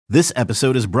This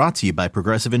episode is brought to you by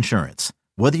Progressive Insurance.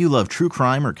 Whether you love true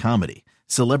crime or comedy,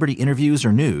 celebrity interviews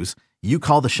or news, you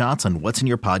call the shots on what's in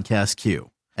your podcast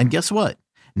queue. And guess what?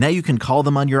 Now you can call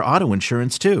them on your auto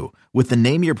insurance too with the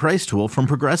Name Your Price tool from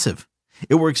Progressive.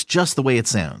 It works just the way it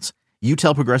sounds. You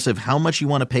tell Progressive how much you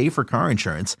want to pay for car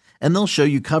insurance, and they'll show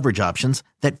you coverage options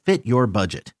that fit your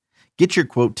budget. Get your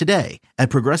quote today at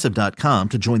Progressive.com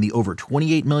to join the over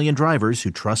 28 million drivers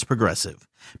who trust Progressive.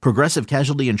 Progressive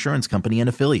Casualty Insurance Company and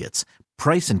Affiliates.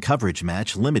 Price and coverage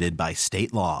match limited by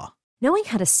state law. Knowing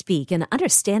how to speak and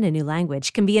understand a new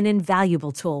language can be an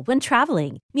invaluable tool when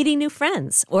traveling, meeting new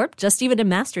friends, or just even to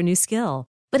master a new skill.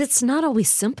 But it's not always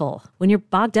simple when you're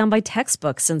bogged down by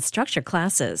textbooks and structure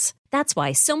classes. That's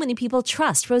why so many people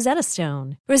trust Rosetta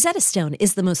Stone. Rosetta Stone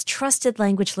is the most trusted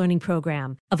language learning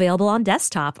program, available on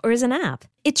desktop or as an app.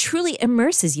 It truly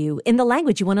immerses you in the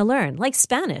language you want to learn, like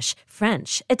Spanish,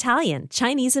 French, Italian,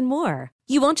 Chinese, and more.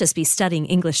 You won't just be studying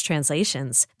English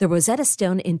translations. The Rosetta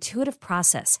Stone intuitive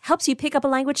process helps you pick up a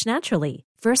language naturally,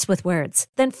 first with words,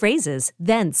 then phrases,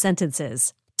 then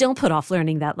sentences. Don't put off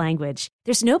learning that language.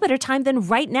 There's no better time than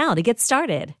right now to get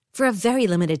started. For a very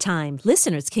limited time,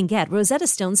 listeners can get Rosetta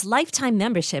Stone's lifetime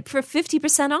membership for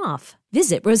 50% off.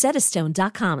 Visit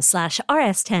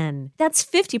rosettastone.com/rs10. That's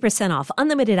 50% off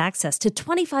unlimited access to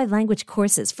 25 language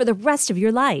courses for the rest of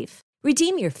your life.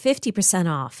 Redeem your 50%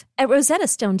 off at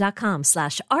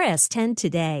rosettastone.com/rs10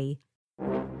 today.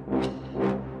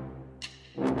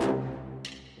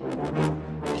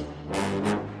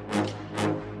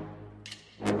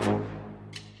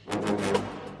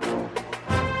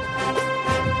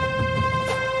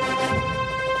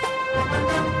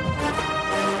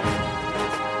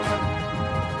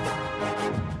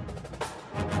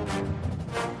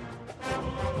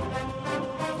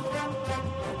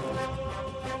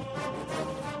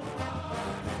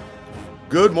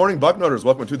 Good morning, Bucknutters.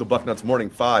 Welcome to the Bucknuts Morning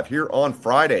Five here on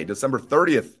Friday, December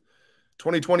 30th,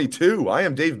 2022. I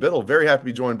am Dave Biddle. Very happy to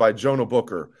be joined by Jonah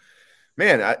Booker.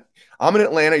 Man, I'm in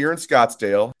Atlanta. You're in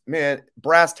Scottsdale. Man,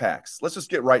 brass tacks. Let's just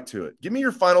get right to it. Give me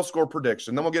your final score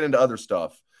prediction. Then we'll get into other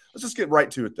stuff. Let's just get right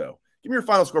to it, though. Give me your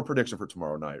final score prediction for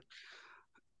tomorrow night.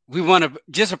 We want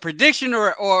just a prediction,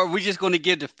 or are we just going to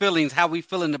give the feelings, how we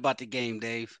feeling about the game,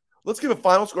 Dave? Let's give a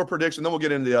final score prediction, then we'll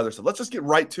get into the other stuff. Let's just get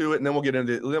right to it, and then we'll get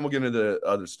into the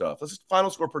other stuff. Let's just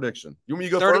final score prediction. You want me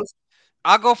to go first?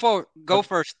 I'll go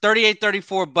first.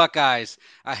 38-34 Buckeyes.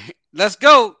 Let's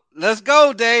go. Let's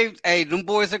go, Dave. Hey, them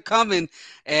boys are coming.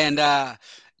 And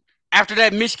after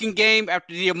that Michigan game,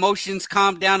 after the emotions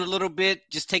calmed down a little bit,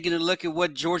 just taking a look at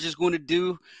what Georgia's going to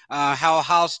do, how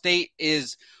Ohio State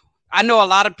is – I know a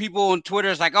lot of people on Twitter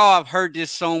is like, oh, I've heard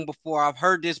this song before. I've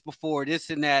heard this before, this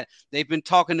and that. They've been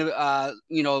talking to,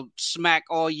 smack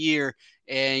all year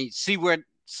and see where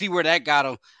that got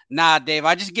them. Nah, Dave,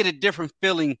 I just get a different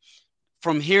feeling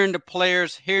from hearing the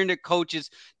players, hearing the coaches,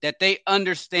 that they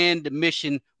understand the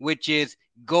mission, which is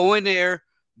go in there,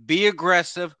 be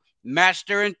aggressive, match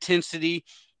their intensity,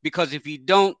 because if you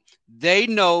don't, they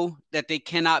know that they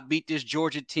cannot beat this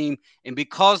Georgia team. And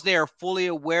because they are fully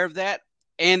aware of that,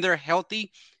 and they're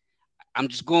healthy, I'm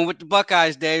just going with the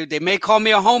Buckeyes, Dave. They may call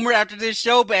me a homer after this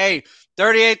show, but hey,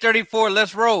 38-34,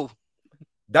 let's roll.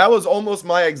 That was almost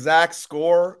my exact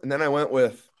score, and then I went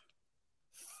with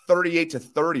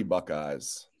 38-30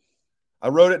 Buckeyes. I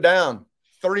wrote it down,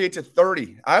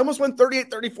 38-30. I almost went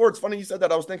 38-34. It's funny you said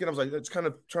that. I was like, it's kind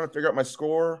of trying to figure out my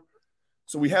score.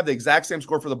 So we have the exact same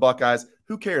score for the Buckeyes.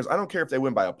 Who cares? I don't care if they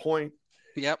win by a point.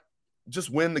 Yep. Just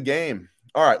win the game.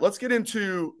 All right, let's get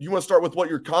into – you want to start with what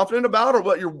you're confident about or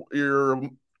what you're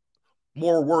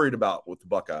more worried about with the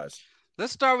Buckeyes?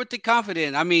 Let's start with the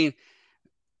confident. I mean,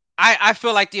 I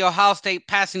feel like the Ohio State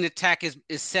passing attack is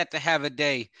set to have a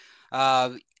day.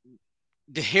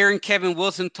 Hearing Kevin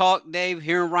Wilson talk, Dave,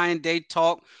 hearing Ryan Day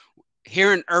talk,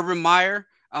 hearing Urban Meyer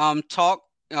talk,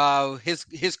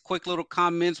 his quick little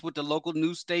comments with the local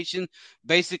news station,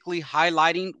 basically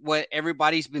highlighting what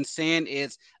everybody's been saying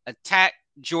is attack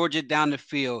Georgia down the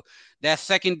field. That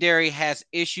secondary has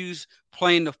issues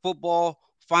playing the football,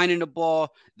 finding the ball.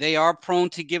 They are prone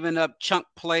to giving up chunk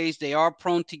plays. They are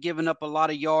prone to giving up a lot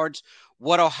of yards.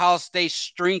 What Ohio State's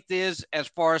strength is as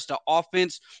far as the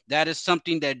offense, that is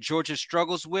something that Georgia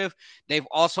struggles with. They've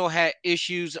also had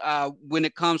issues when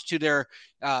it comes to their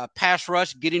pass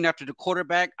rush, getting after the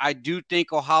quarterback. I do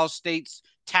think Ohio State's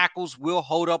tackles will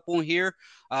hold up on here.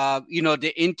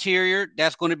 The interior,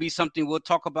 that's going to be something we'll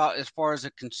talk about as far as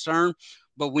a concern.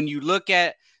 But when you look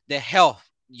at the health,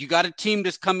 you got a team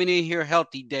that's coming in here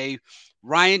healthy, Dave.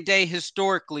 Ryan Day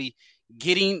historically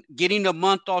getting a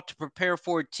month off to prepare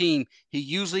for a team. He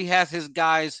usually has his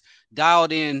guys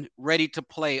dialed in, ready to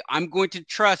play. I'm going to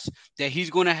trust that he's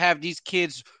going to have these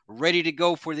kids ready to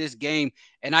go for this game.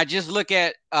 And I just look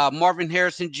at Marvin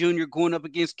Harrison Jr. going up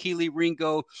against Kelee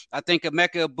Ringo. I think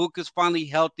Emeka Egbuka's finally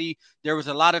healthy. There was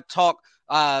a lot of talk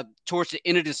towards the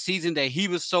end of the season that he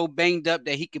was so banged up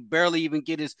that he could barely even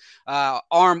get his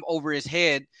arm over his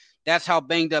head. That's how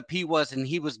banged up he was, and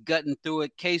he was gutting through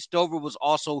it. Case Stover was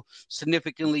also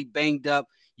significantly banged up.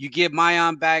 You get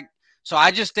Mayan back. So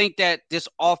I just think that this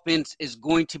offense is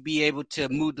going to be able to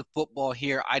move the football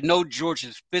here. I know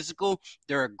Georgia's physical.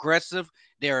 They're aggressive.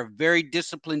 They're a very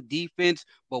disciplined defense.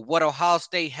 But what Ohio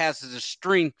State has as a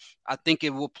string, I think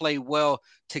it will play well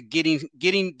to getting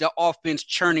the offense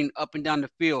churning up and down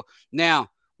the field. Now,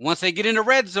 once they get in the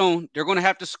red zone, they're going to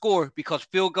have to score because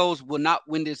field goals will not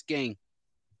win this game.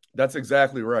 That's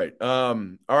exactly right.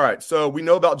 All right. So we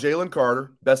know about Jalen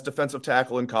Carter, best defensive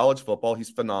tackle in college football. He's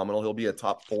phenomenal. He'll be a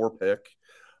top 4 pick.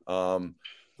 Some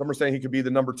are saying he could be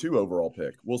the number 2 overall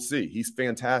pick. We'll see. He's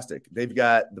fantastic. They've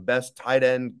got the best tight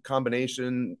end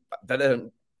combination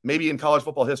that maybe in college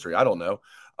football history. I don't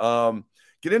know.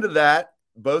 Get into that,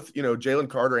 both, Jalen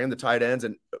Carter and the tight ends.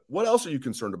 And what else are you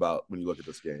concerned about when you look at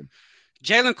this game?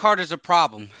 Jalen Carter's a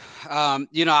problem.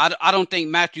 I don't think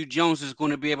Matthew Jones is going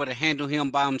to be able to handle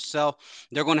him by himself.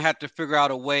 They're going to have to figure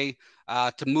out a way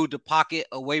to move the pocket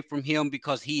away from him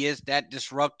because he is that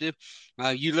disruptive.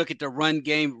 You look at the run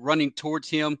game, running towards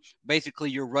him,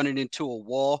 basically you're running into a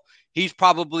wall. He's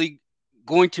probably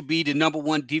going to be the number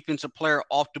 1 defensive player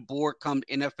off the board come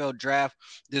NFL draft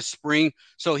this spring.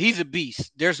 So he's a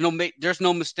beast. There's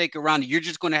no mistake around it. You're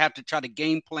just going to have to try to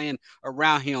game plan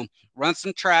around him, run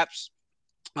some traps.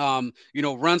 Run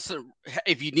some,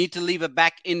 if you need to leave it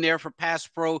back in there for pass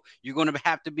pro, you're going to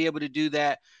have to be able to do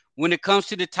that. When it comes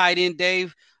to the tight end,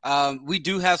 Dave, we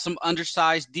do have some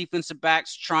undersized defensive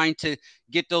backs trying to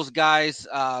get those guys,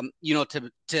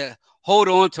 to hold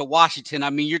on to Washington. I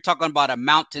mean, you're talking about a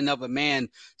mountain of a man,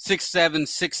 6'7",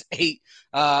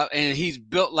 6'8", and he's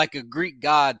built like a Greek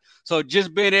god. So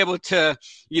just being able to,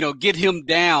 get him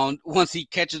down once he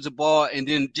catches the ball and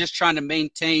then just trying to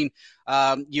maintain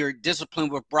your discipline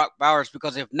with Brock Bowers,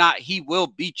 because if not, he will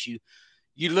beat you.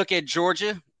 You look at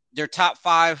Georgia, their top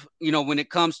 5, when it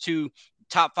comes to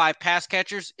top 5 pass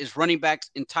catchers is running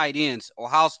backs and tight ends.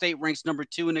 Ohio State ranks number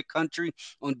 2 in the country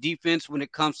on defense when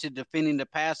it comes to defending the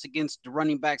pass against the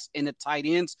running backs and the tight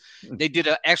ends. They did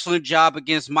an excellent job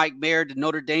against Mike Mayer, the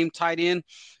Notre Dame tight end.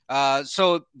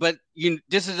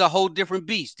 This is a whole different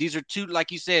beast. These are 2, like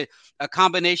you said, a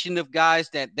combination of guys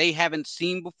that they haven't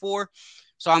seen before.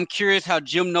 So I'm curious how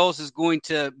Jim Knowles is going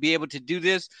to be able to do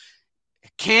this.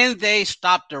 Can they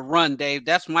stop the run, Dave?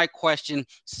 That's my question.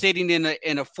 Sitting in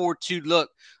a 4-2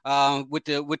 look with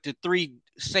the 3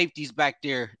 safeties back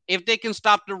there, if they can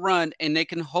stop the run and they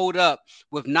can hold up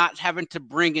with not having to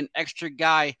bring an extra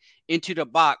guy into the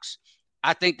box,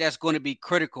 I think that's going to be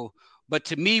critical. But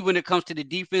to me, when it comes to the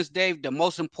defense, Dave, the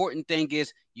most important thing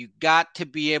is you got to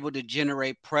be able to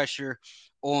generate pressure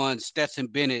on Stetson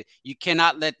Bennett. You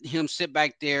cannot let him sit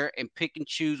back there and pick and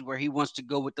choose where he wants to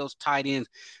go with those tight ends.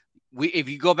 If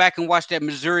you go back and watch that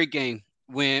Missouri game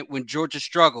when Georgia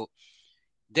struggled,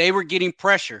 they were getting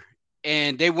pressure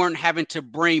and they weren't having to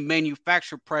bring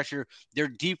manufactured pressure. Their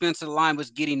defensive line was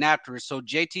getting after it. So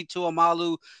JT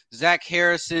Tuimalu, Zach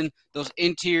Harrison, those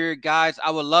interior guys, I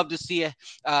would love to see a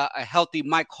healthy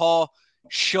Mike Hall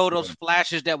show those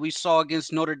flashes that we saw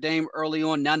against Notre Dame early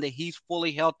on. Now that he's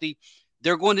fully healthy,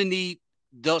 they're going to need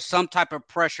some type of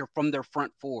pressure from their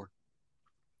front 4.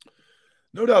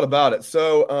 No doubt about it.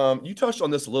 So you touched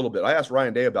on this a little bit. I asked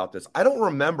Ryan Day about this. I don't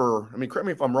remember. I mean, correct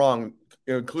me if I'm wrong,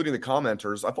 including the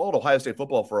commenters. I followed Ohio State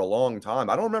football for a long time.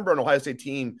 I don't remember an Ohio State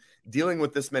team dealing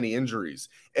with this many injuries.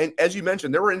 And as you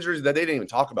mentioned, there were injuries that they didn't even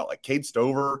talk about. Like Cade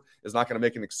Stover is not going to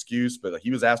make an excuse, but he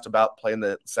was asked about playing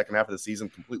the second half of the season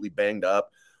completely banged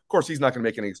up. Of course, he's not going to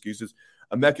make any excuses.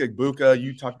 Emeka Egbuka,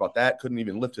 you talked about that, couldn't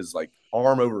even lift his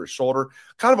arm over his shoulder.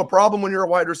 Kind of a problem when you're a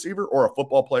wide receiver or a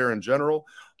football player in general.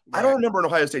 Right. I don't remember an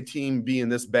Ohio State team being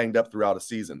this banged up throughout a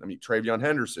season. I mean, Travion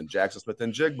Henderson, Jackson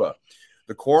Smith-Njigba,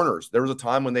 the corners. There was a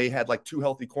time when they had 2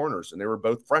 healthy corners, and they were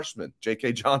both freshmen,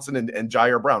 J.K. Johnson and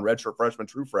Jair Brown, redshirt freshman,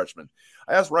 true freshman.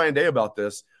 I asked Ryan Day about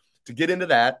this to get into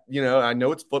that. I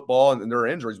know it's football and there are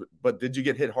injuries, but did you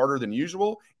get hit harder than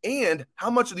usual? And how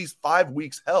much of these 5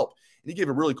 weeks help? And he gave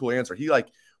a really cool answer. He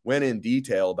went in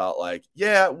detail about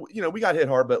we got hit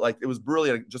hard, but it was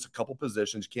really just a couple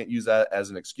positions. You can't use that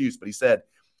as an excuse. But he said,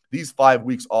 these 5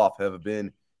 weeks off have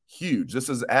been huge. This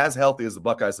is as healthy as the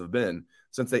Buckeyes have been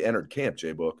since they entered camp,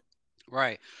 J-Book.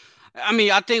 Right. I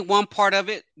mean, I think one part of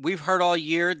it, we've heard all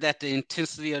year that the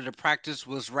intensity of the practice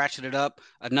was ratcheted up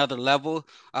another level.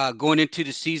 Going into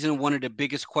the season, one of the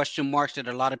biggest question marks that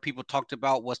a lot of people talked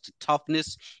about was the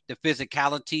toughness, the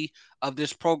physicality of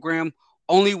this program.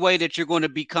 Only way that you're going to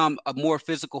become a more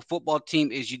physical football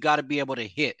team is you got to be able to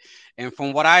hit. And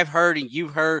from what I've heard and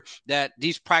you've heard, that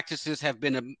these practices have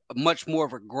been a much more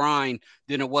of a grind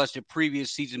than it was the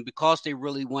previous season because they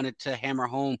really wanted to hammer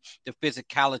home the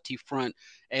physicality front.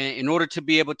 And in order to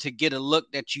be able to get a look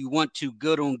that you want to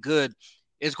good on good,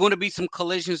 it's going to be some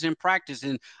collisions in practice,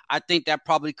 and I think that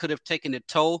probably could have taken a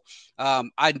toll.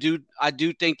 I do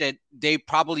think that they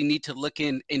probably need to look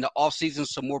in the offseason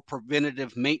some more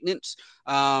preventative maintenance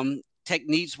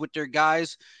techniques with their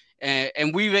guys.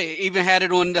 And we've even had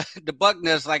it on the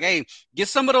Bucknuts, like, hey, get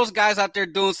some of those guys out there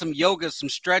doing some yoga, some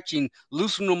stretching,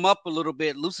 loosen them up a little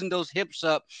bit, loosen those hips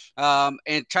up,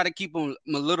 and try to keep them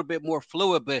a little bit more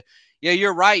fluid. But yeah,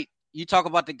 you're right. You talk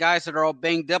about the guys that are all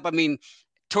banged up. I mean,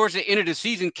 towards the end of the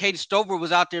season, Cade Stover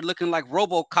was out there looking like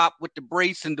RoboCop with the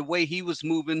brace and the way he was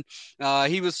moving.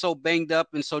 He was so banged up,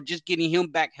 and so just getting him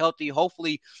back healthy,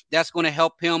 hopefully that's going to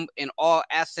help him in all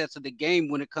assets of the game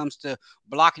when it comes to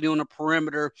blocking on the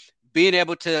perimeter, being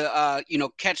able to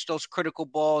catch those critical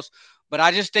balls. But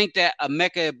I just think that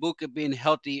Emeka Egbuka being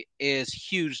healthy is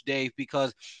huge, Dave,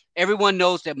 because everyone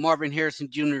knows that Marvin Harrison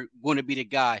Jr. going to be the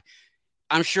guy.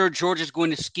 I'm sure Georgia's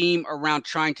going to scheme around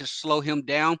trying to slow him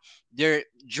down.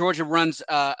 Georgia runs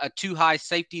a too high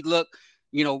safety look,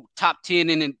 top 10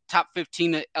 and top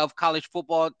 15 of college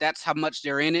football. That's how much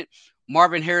they're in it.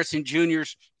 Marvin Harrison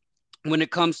Jr.'s, when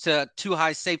it comes to too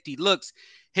high safety looks,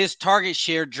 his target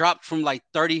share dropped from like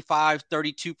 35,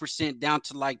 32% down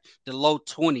to like the low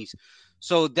 20s.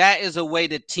 So that is a way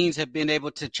that teams have been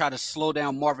able to try to slow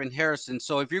down Marvin Harrison.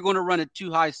 So if you're going to run a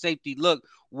too high safety look,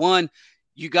 one,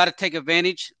 you got to take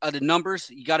advantage of the numbers.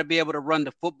 You got to be able to run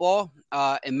the football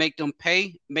and make them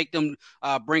pay, make them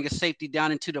bring a safety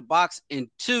down into the box. And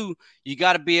two, you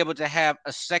got to be able to have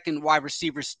a second wide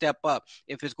receiver step up.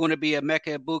 If it's going to be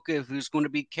Emeka Egbuka, if it's going to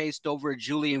be Cade Stover,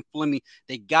 Julian Fleming,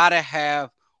 they got to have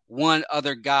one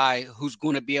other guy who's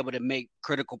going to be able to make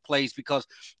critical plays. Because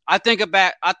I think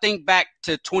back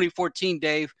to 2014,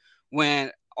 Dave, when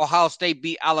Ohio State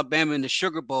beat Alabama in the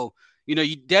Sugar Bowl.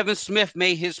 Devin Smith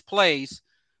made his plays,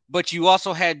 but you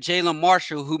also had Jalen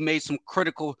Marshall who made some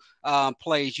critical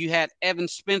plays. You had Evan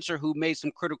Spencer who made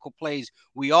some critical plays.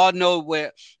 We all know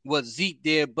what Zeke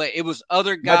did, but it was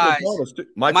other guys.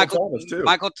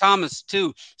 Michael Thomas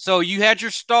too. So you had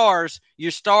your stars.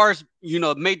 Your stars,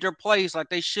 made their plays like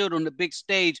they should on the big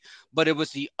stage, but it was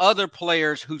the other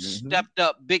players who stepped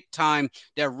up big time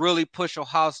that really pushed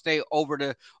Ohio State over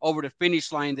the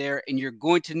finish line there. And you're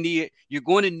going to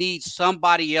need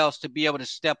somebody else to be able to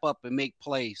step up and make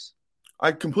plays.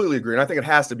 I completely agree. And I think it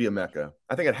has to be Emeka.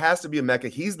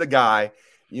 He's the guy,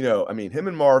 him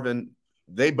and Marvin,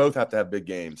 they both have to have big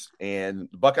games. And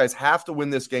the Buckeyes have to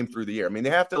win this game through the air. I mean, they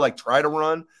have to try to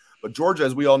run, but Georgia,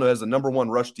 as we all know, has the number 1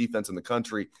 rush defense in the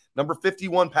country, number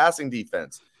 51 passing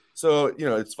defense. So,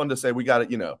 it's fun to say we got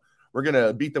it, we're going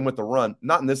to beat them with the run.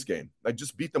 Not in this game.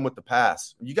 Just beat them with the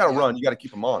pass. You got to run. You got to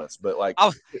keep them honest. But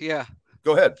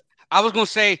go ahead. I was going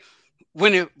to say,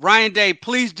 Ryan Day,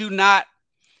 please do not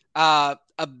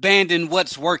abandon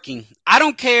what's working. I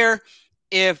don't care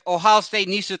if Ohio State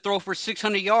needs to throw for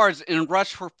 600 yards and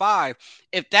rush for 5.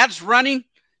 If that's running,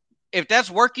 if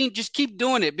that's working, just keep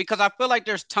doing it, because I feel like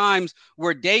there's times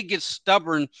where Day gets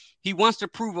stubborn. He wants to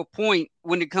prove a point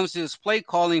when it comes to his play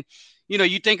calling.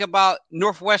 You think about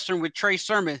Northwestern with Trey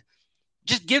Sermon.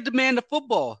 Just give the man the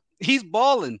football. He's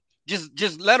balling.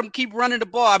 Just let him keep running the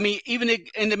ball. I mean, even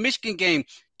in the Michigan game,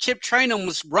 Chip Traynham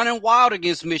was running wild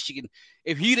against Michigan.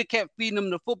 If he'd have kept feeding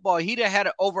them the football, he'd have had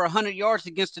over 100 yards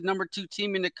against the number 2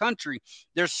 team in the country.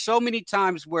 There's so many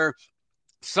times where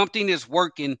something is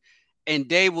working and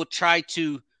they will try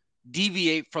to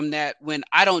deviate from that when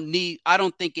I don't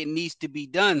think it needs to be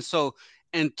done. So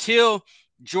until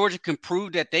Georgia can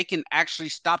prove that they can actually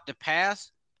stop the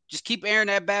pass, just keep airing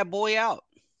that bad boy out.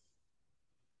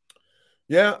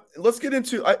 Yeah, let's get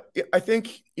into I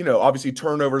think, obviously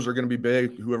turnovers are going to be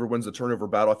big. Whoever wins the turnover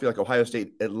battle, I feel like Ohio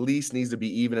State at least needs to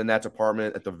be even in that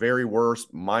department. At the very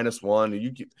worst,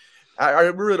 -1. I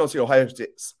really don't see Ohio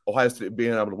State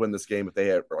being able to win this game if they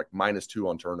have -2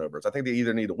 on turnovers. I think they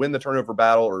either need to win the turnover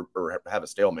battle or have a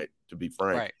stalemate, to be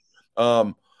frank.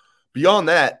 Right. Beyond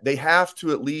that, they have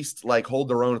to at least hold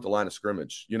their own at the line of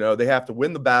scrimmage. They have to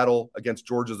win the battle against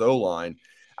Georgia's O-line.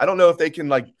 I don't know if they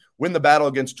can win the battle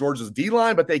against Georgia's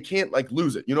D-line, but they can't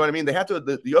lose it. You know what I mean? They have to.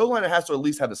 The O-line has to at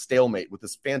least have a stalemate with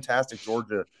this fantastic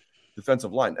Georgia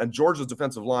defensive line. And Georgia's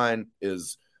defensive line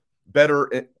is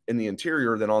better in the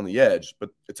interior than on the edge, but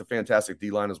it's a fantastic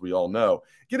D-line, as we all know.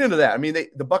 Get into that. I mean,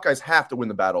 the Buckeyes have to win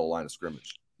the battle of line of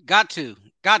scrimmage. Got to.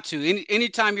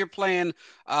 Anytime you're playing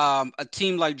a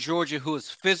team like Georgia, who is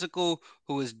physical,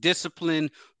 who is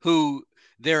disciplined, who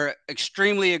they're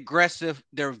extremely aggressive,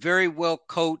 they're very well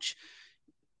coached.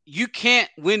 You can't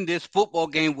win this football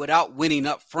game without winning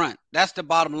up front. That's the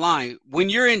bottom line. When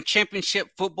you're in championship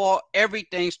football,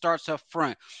 everything starts up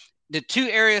front. The two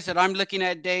areas that I'm looking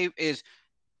at, Dave, is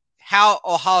how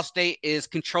Ohio State is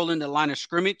controlling the line of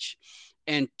scrimmage,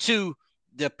 and two,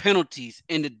 the penalties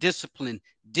and the discipline.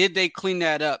 Did they clean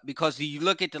that up? Because you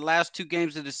look at the last two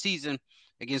games of the season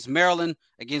against Maryland,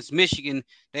 against Michigan,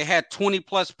 they had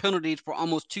 20-plus penalties for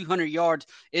almost 200 yards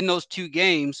in those two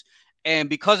games. And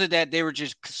because of that, they were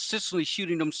just consistently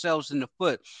shooting themselves in the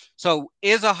foot. So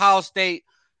is Ohio State,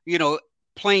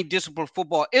 playing disciplined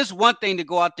football? It's one thing to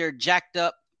go out there jacked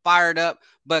up, fired up,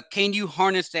 but can you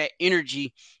harness that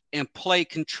energy and play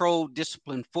controlled,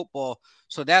 disciplined football?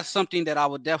 So that's something that I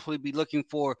would definitely be looking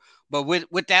for. But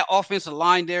with that offensive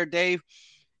line there, Dave,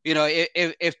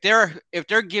 if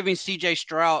they're giving CJ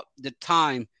Stroud the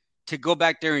time to go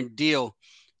back there and deal,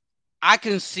 I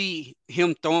can see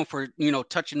him throwing for,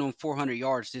 touching on 400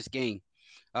 yards this game.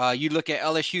 You look at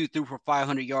LSU threw for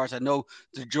 500 yards. I know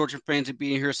the Georgia fans would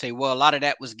be in here say, well, a lot of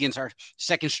that was against our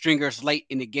second stringers late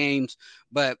in the games.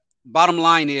 But bottom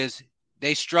line is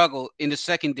they struggle in the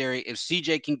secondary. If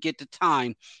CJ can get the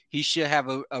time, he should have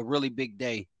a really big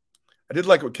day. I did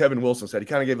like what Kevin Wilson said. He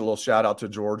kind of gave a little shout out to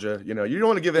Georgia. You don't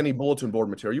want to give any bulletin board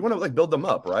material. You want to build them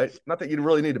up, right? Not that you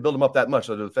really need to build them up that much.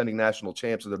 They're the defending national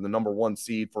champs. They're the number one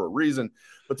seed for a reason.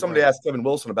 But somebody asked Kevin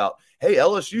Wilson about, hey,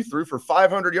 LSU threw for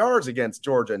 500 yards against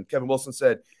Georgia. And Kevin Wilson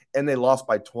said, and they lost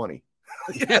by 20.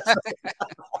 It's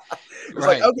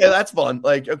like, okay, that's fun.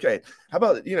 Like, okay, how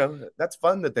about, that's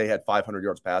fun that they had 500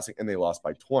 yards passing and they lost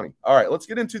by 20. All right, let's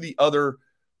get into the other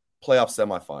playoff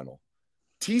semifinal.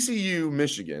 TCU,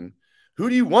 Michigan. Who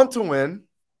do you want to win?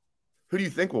 Who do you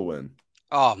think will win?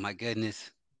 Oh, my goodness.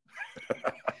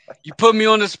 You put me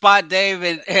on the spot, Dave,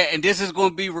 and this is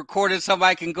going to be recorded.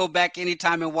 Somebody can go back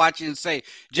anytime and watch it and say,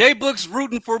 Jay Book's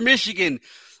rooting for Michigan.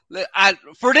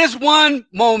 For this one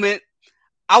moment,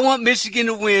 I want Michigan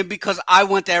to win because I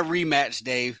want that rematch,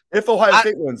 Dave. If Ohio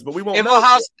State wins, but we won't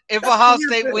know. If Ohio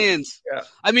State wins. Yeah.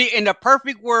 I mean, in the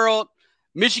perfect world,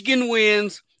 Michigan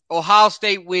wins, Ohio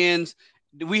State wins.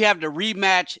 We have the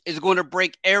rematch. It's going to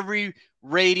break every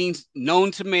ratings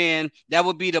known to man. That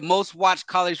would be the most watched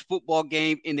college football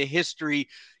game in the history.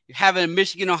 Having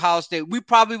Michigan, Ohio State, we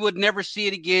probably would never see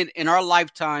it again in our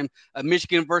lifetime, a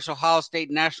Michigan versus Ohio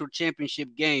State national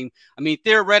championship game. I mean,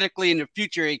 theoretically in the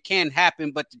future, it can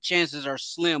happen, but the chances are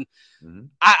slim. Mm-hmm.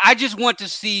 I just want to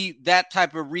see that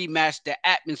type of rematch, the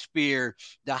atmosphere,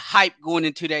 the hype going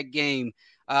into that game.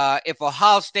 If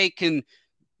Ohio State can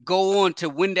go on to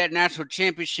win that national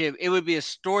championship, it would be a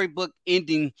storybook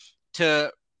ending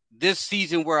to this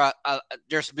season where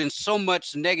there's been so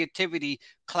much negativity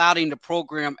clouding the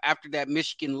program after that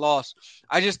Michigan loss.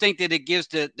 I just think that it gives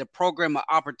the program an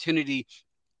opportunity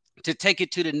to take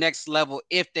it to the next level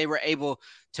if they were able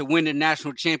to win the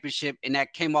national championship, and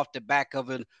that came off the back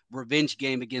of a revenge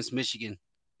game against Michigan.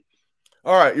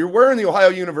 All right, you're wearing the Ohio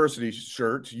University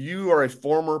shirt. You are a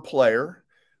former player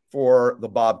for the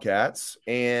Bobcats,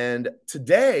 and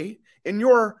today in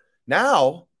your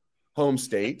now home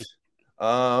state,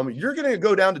 you're going to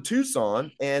go down to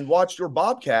Tucson and watch your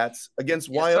Bobcats against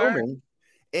Wyoming.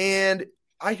 Sir. And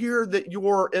I hear that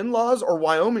your in-laws are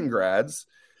Wyoming grads.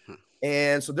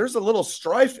 And so there's a little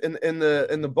strife in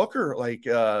the Booker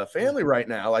family right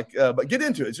now. But get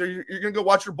into it. So you're going to go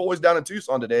watch your boys down in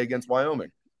Tucson today against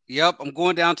Wyoming. Yep, I'm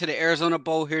going down to the Arizona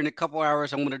Bowl here in a couple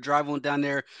hours. I'm going to drive on down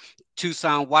there,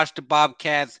 Tucson, watch the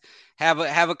Bobcats, have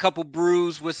a couple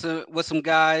brews with some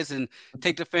guys, and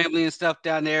take the family and stuff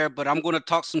down there. But I'm going to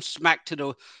talk some smack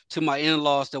to my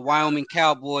in-laws, the Wyoming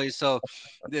Cowboys. So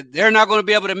they're not going to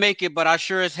be able to make it, but I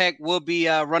sure as heck will be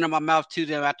running my mouth to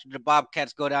them after the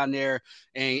Bobcats go down there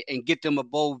and get them a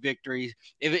bowl victory.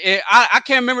 I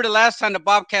can't remember the last time the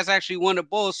Bobcats actually won a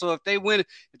bowl. So if they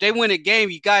win a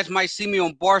game, you guys might see me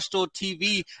on Barstool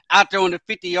TV out there on the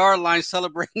 50-yard line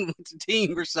celebrating with the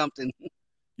team or something.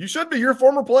 You should be. You're a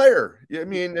former player. I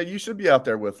mean, you should be out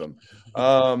there with them.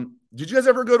 Did you guys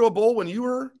ever go to a bowl when you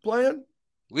were playing?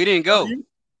 We didn't go.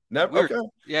 Never. Okay.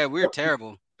 Yeah, we were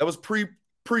terrible. That was pre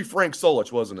Frank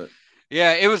Solich, wasn't it?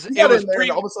 Yeah, it was.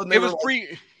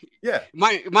 Yeah.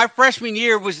 My freshman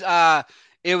year was. What's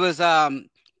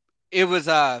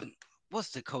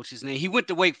the coach's name? He went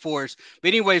to Wake Forest. But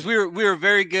anyways, we were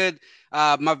very good.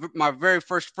 My very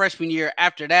first freshman year.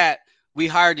 After that, we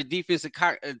hired the defensive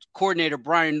coordinator,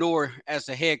 Brian Noor, as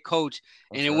the head coach,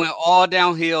 and it went all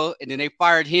downhill, and then they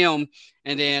fired him,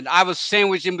 and then I was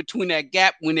sandwiched in between that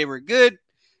gap when they were good,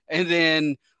 and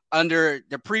then under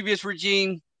the previous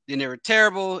regime, then they were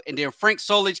terrible, and then Frank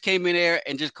Solich came in there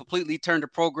and just completely turned the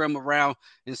program around,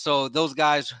 and so those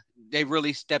guys, they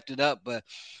really stepped it up, but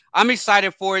I'm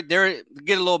excited for it.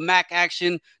 Get a little MAC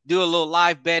action, do a little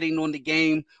live betting on the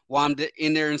game while I'm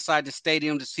in there inside the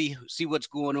stadium to see what's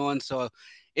going on. So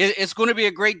it's going to be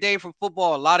a great day for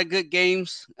football. A lot of good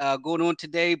games going on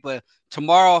today, but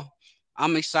tomorrow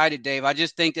I'm excited, Dave. I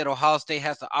just think that Ohio State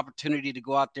has the opportunity to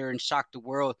go out there and shock the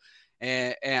world.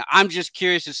 And I'm just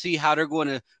curious to see how they're going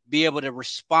to be able to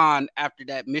respond after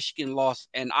that Michigan loss.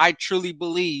 And I truly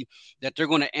believe that they're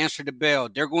going to answer the bell.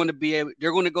 They're going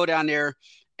to go down there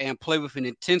and play with an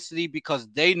intensity, because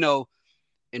they know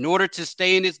in order to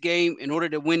stay in this game, in order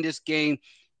to win this game,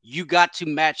 you got to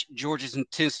match Georgia's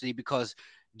intensity, because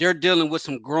they're dealing with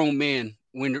some grown men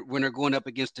when they're going up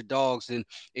against the dogs. And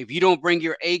if you don't bring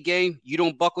your A game, you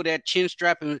don't buckle that chin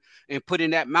strap and put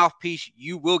in that mouthpiece,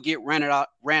 you will get ran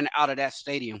out of that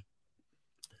stadium.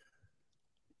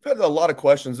 I've had a lot of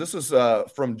questions. This is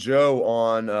from Joe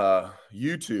on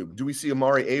YouTube. Do we see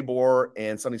Amari Abor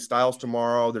and Sonny Styles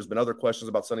tomorrow? There's been other questions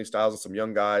about Sonny Styles and some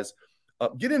young guys.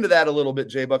 Get into that a little bit,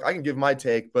 J-Buck. I can give my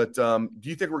take, but do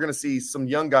you think we're going to see some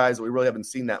young guys that we really haven't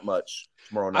seen that much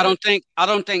tomorrow night? I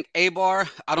don't think Abor.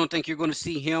 I don't think you're going to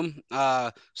see him.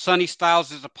 Sonny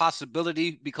Styles is a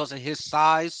possibility because of his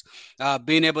size,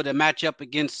 being able to match up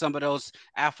against some of those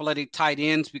athletic tight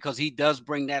ends, because he does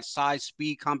bring that size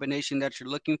speed combination that you're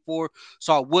looking for.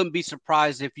 So I wouldn't be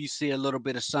surprised if you see a little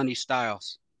bit of Sonny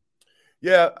Styles.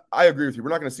 Yeah, I agree with you.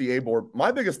 We're not going to see Abor.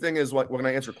 My biggest thing is, like, when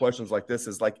I answer questions like this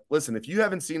is like, listen, if you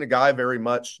haven't seen a guy very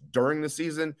much during the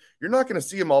season, you're not going to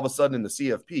see him all of a sudden in the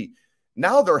CFP.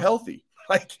 Now they're healthy.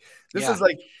 Like this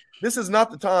is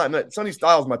not the time. Sonny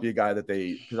Styles might be a guy that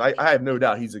because I have no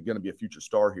doubt he's going to be a future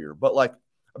star here. But like,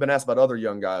 I've been asked about other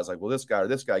young guys, like, will this guy or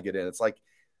this guy get in? It's like,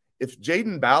 if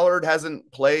Jaden Ballard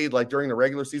hasn't played like during the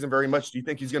regular season very much, do you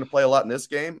think he's going to play a lot in this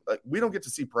game? Like, we don't get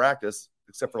to see practice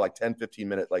except for like 10, 15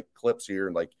 minute like clips here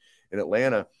and like in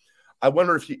Atlanta. I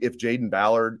wonder if Jaden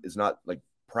Ballard is not like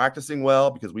practicing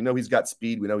well, because we know he's got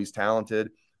speed. We know he's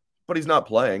talented, but he's not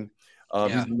playing.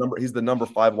 He's the number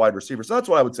 5 wide receiver. So that's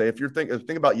what I would say. If you're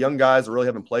thinking about young guys that really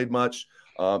haven't played much,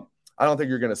 I don't think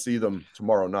you're going to see them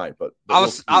tomorrow night, but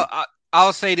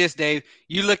I'll say this, Dave.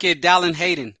 You look at Dallin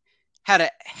Hayden, had a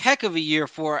heck of a year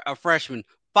for a freshman,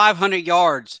 500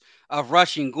 yards of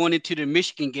rushing going into the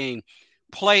Michigan game,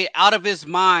 played out of his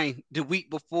mind the week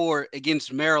before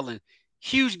against Maryland.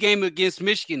 Huge game against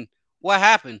Michigan. What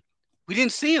happened? We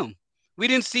didn't see him. We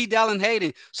didn't see Dallin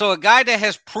Hayden. So a guy that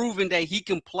has proven that he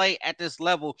can play at this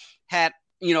level had,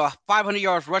 500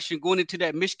 yards rushing going into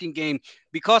that Michigan game,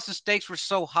 because the stakes were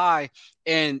so high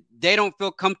and they don't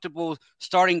feel comfortable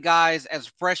starting guys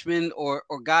as freshmen or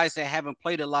guys that haven't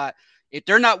played a lot. If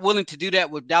they're not willing to do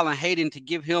that with Dallin Hayden to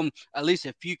give him at least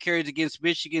a few carries against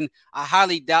Michigan, I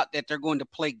highly doubt that they're going to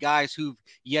play guys who've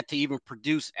yet to even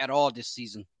produce at all this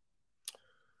season.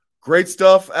 Great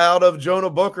stuff out of Jonah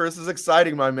Booker. This is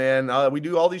exciting, my man. We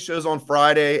do all these shows on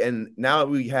Friday, and now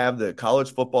we have the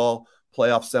college football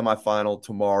playoff semifinal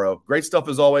tomorrow. Great stuff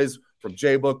as always from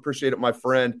J-Book. Appreciate it, my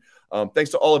friend.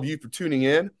 Thanks to all of you for tuning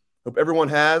in. Hope everyone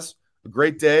has a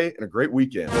great day and a great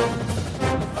weekend.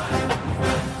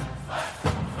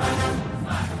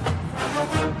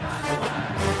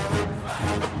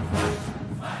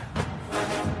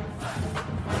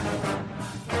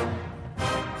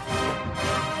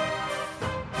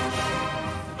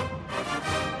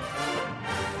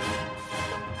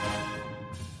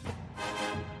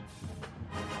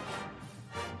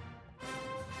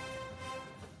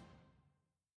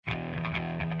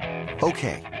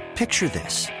 Okay, picture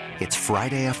this. It's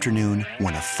Friday afternoon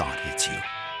when a thought hits you.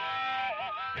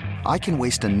 I can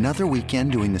waste another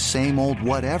weekend doing the same old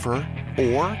whatever,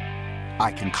 or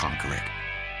I can conquer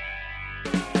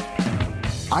it.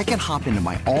 I can hop into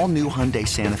my all-new Hyundai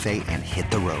Santa Fe and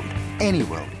hit the road. Any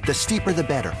road. The steeper, the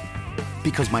better.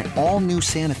 Because my all-new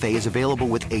Santa Fe is available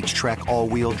with H-Track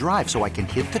all-wheel drive, so I can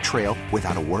hit the trail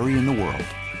without a worry in the world.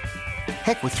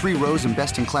 Heck, with 3 rows and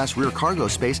best-in-class rear cargo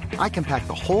space, I can pack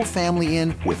the whole family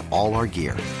in with all our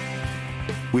gear.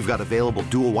 We've got available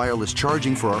dual wireless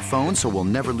charging for our phones, so we'll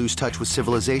never lose touch with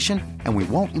civilization, and we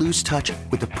won't lose touch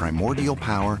with the primordial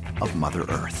power of Mother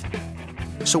Earth.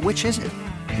 So which is it?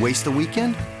 Waste the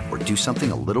weekend or do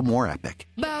something a little more epic?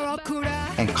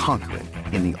 And conquer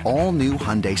it in the all-new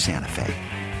Hyundai Santa Fe.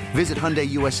 Visit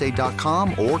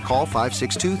HyundaiUSA.com or call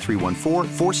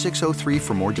 562-314-4603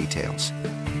 for more details.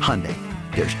 Hyundai,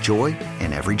 There's joy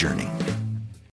in every journey.